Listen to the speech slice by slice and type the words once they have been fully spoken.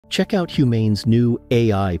Check out Humane's new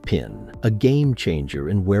AI Pin, a game changer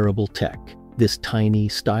in wearable tech. This tiny,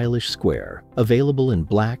 stylish square, available in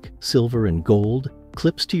black, silver, and gold,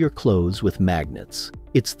 clips to your clothes with magnets.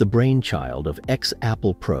 It's the brainchild of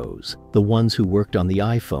ex-Apple pros, the ones who worked on the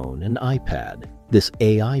iPhone and iPad. This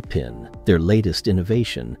AI Pin, their latest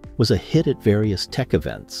innovation, was a hit at various tech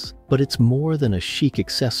events. But it's more than a chic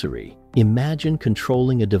accessory. Imagine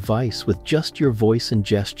controlling a device with just your voice and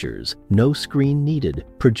gestures, no screen needed.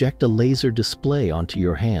 Project a laser display onto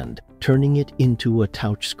your hand, turning it into a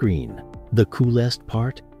touch screen. The coolest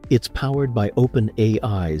part? It's powered by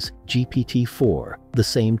OpenAI's GPT-4, the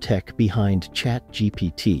same tech behind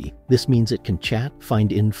ChatGPT. This means it can chat,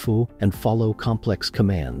 find info, and follow complex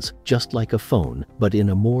commands, just like a phone, but in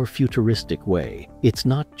a more futuristic way. It's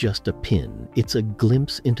not just a pin, it's a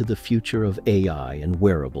glimpse into the future of AI and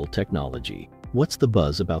wearable technology. What's the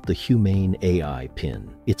buzz about the Humane AI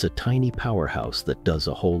Pin? It's a tiny powerhouse that does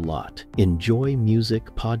a whole lot. Enjoy music,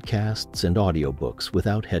 podcasts, and audiobooks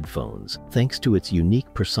without headphones, thanks to its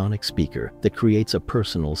unique personic speaker that creates a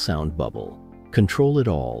personal sound bubble. Control it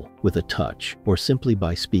all with a touch or simply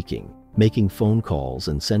by speaking, making phone calls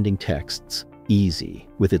and sending texts easy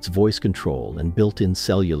with its voice control and built-in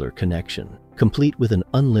cellular connection, complete with an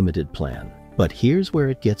unlimited plan. But here's where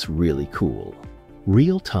it gets really cool.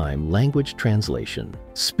 Real-time language translation.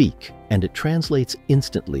 Speak, and it translates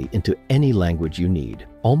instantly into any language you need,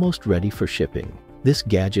 almost ready for shipping. This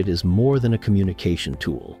gadget is more than a communication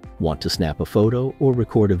tool. Want to snap a photo or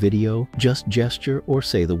record a video? Just gesture or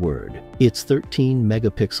say the word. Its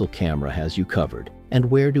 13-megapixel camera has you covered. And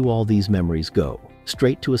where do all these memories go?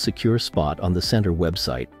 Straight to a secure spot on the center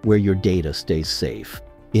website where your data stays safe.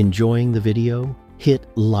 Enjoying the video? Hit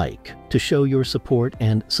like to show your support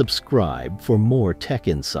and subscribe for more tech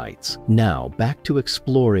insights. Now back to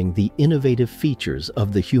exploring the innovative features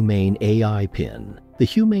of the Humane AI Pin. The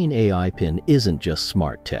Humane AI Pin isn't just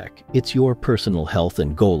smart tech, it's your personal health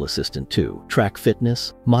and goal assistant too. Track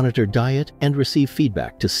fitness, monitor diet, and receive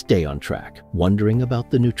feedback to stay on track. Wondering about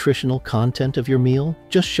the nutritional content of your meal?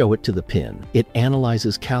 Just show it to the pin. It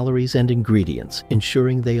analyzes calories and ingredients,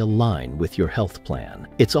 ensuring they align with your health plan.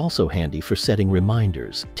 It's also handy for setting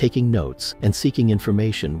reminders, taking notes, and seeking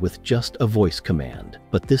information with just a voice command.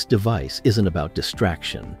 But this device isn't about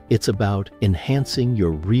distraction. It's about enhancing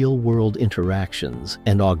your real-world interactions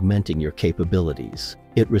and augmenting your capabilities.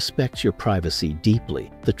 It respects your privacy deeply.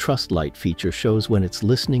 The Trust Light feature shows when it's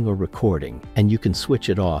listening or recording, and you can switch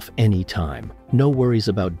it off anytime. No worries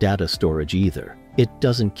about data storage either. It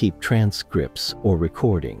doesn't keep transcripts or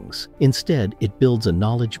recordings. Instead, it builds a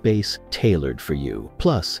knowledge base tailored for you.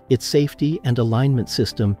 Plus, its safety and alignment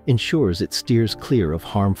system ensures it steers clear of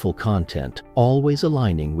harmful content, always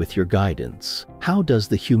aligning with your guidance. How does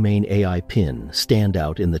the Humane AI Pin stand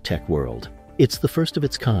out in the tech world? It's the first of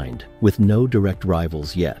its kind, with no direct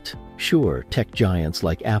rivals yet. Sure, tech giants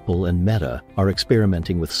like Apple and Meta are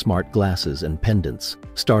experimenting with smart glasses and pendants.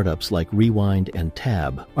 Startups like Rewind and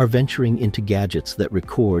Tab are venturing into gadgets that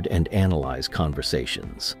record and analyze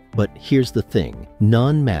conversations. But here's the thing,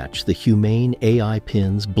 none match the Humane AI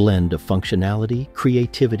Pin's blend of functionality,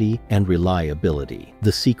 creativity, and reliability.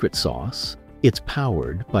 The secret sauce? It's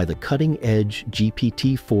powered by the cutting-edge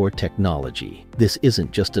GPT-4 technology. This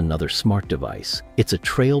isn't just another smart device. It's a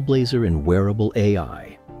trailblazer in wearable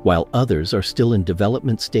AI. While others are still in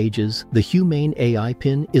development stages, the Humane AI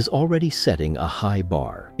Pin is already setting a high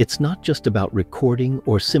bar. It's not just about recording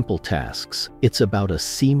or simple tasks. It's about a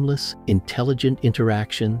seamless, intelligent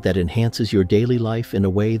interaction that enhances your daily life in a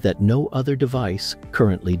way that no other device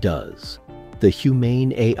currently does. The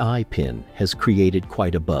Humane AI Pin has created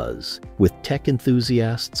quite a buzz, with tech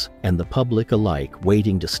enthusiasts and the public alike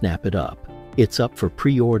waiting to snap it up. It's up for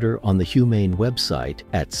pre-order on the Humane website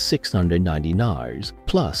at $699,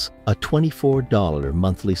 plus a $24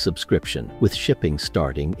 monthly subscription, with shipping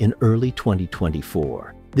starting in early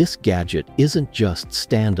 2024. This gadget isn't just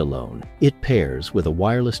standalone. It pairs with a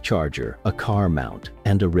wireless charger, a car mount,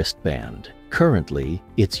 and a wristband. Currently,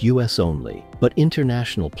 it's US only, but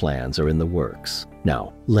international plans are in the works.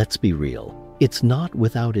 Now, let's be real. It's not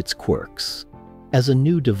without its quirks. As a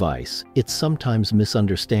new device, it sometimes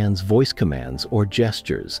misunderstands voice commands or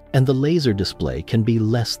gestures, and the laser display can be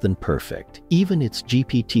less than perfect. Even its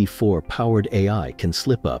GPT-4 powered AI can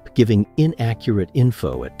slip up, giving inaccurate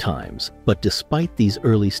info at times. But despite these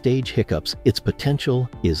early stage hiccups, its potential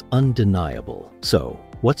is undeniable. So,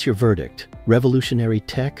 what's your verdict? Revolutionary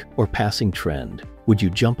tech or passing trend? Would you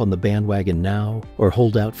jump on the bandwagon now or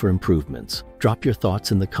hold out for improvements? Drop your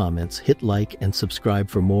thoughts in the comments, hit like and subscribe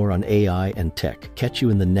for more on AI and tech. Catch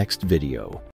you in the next video.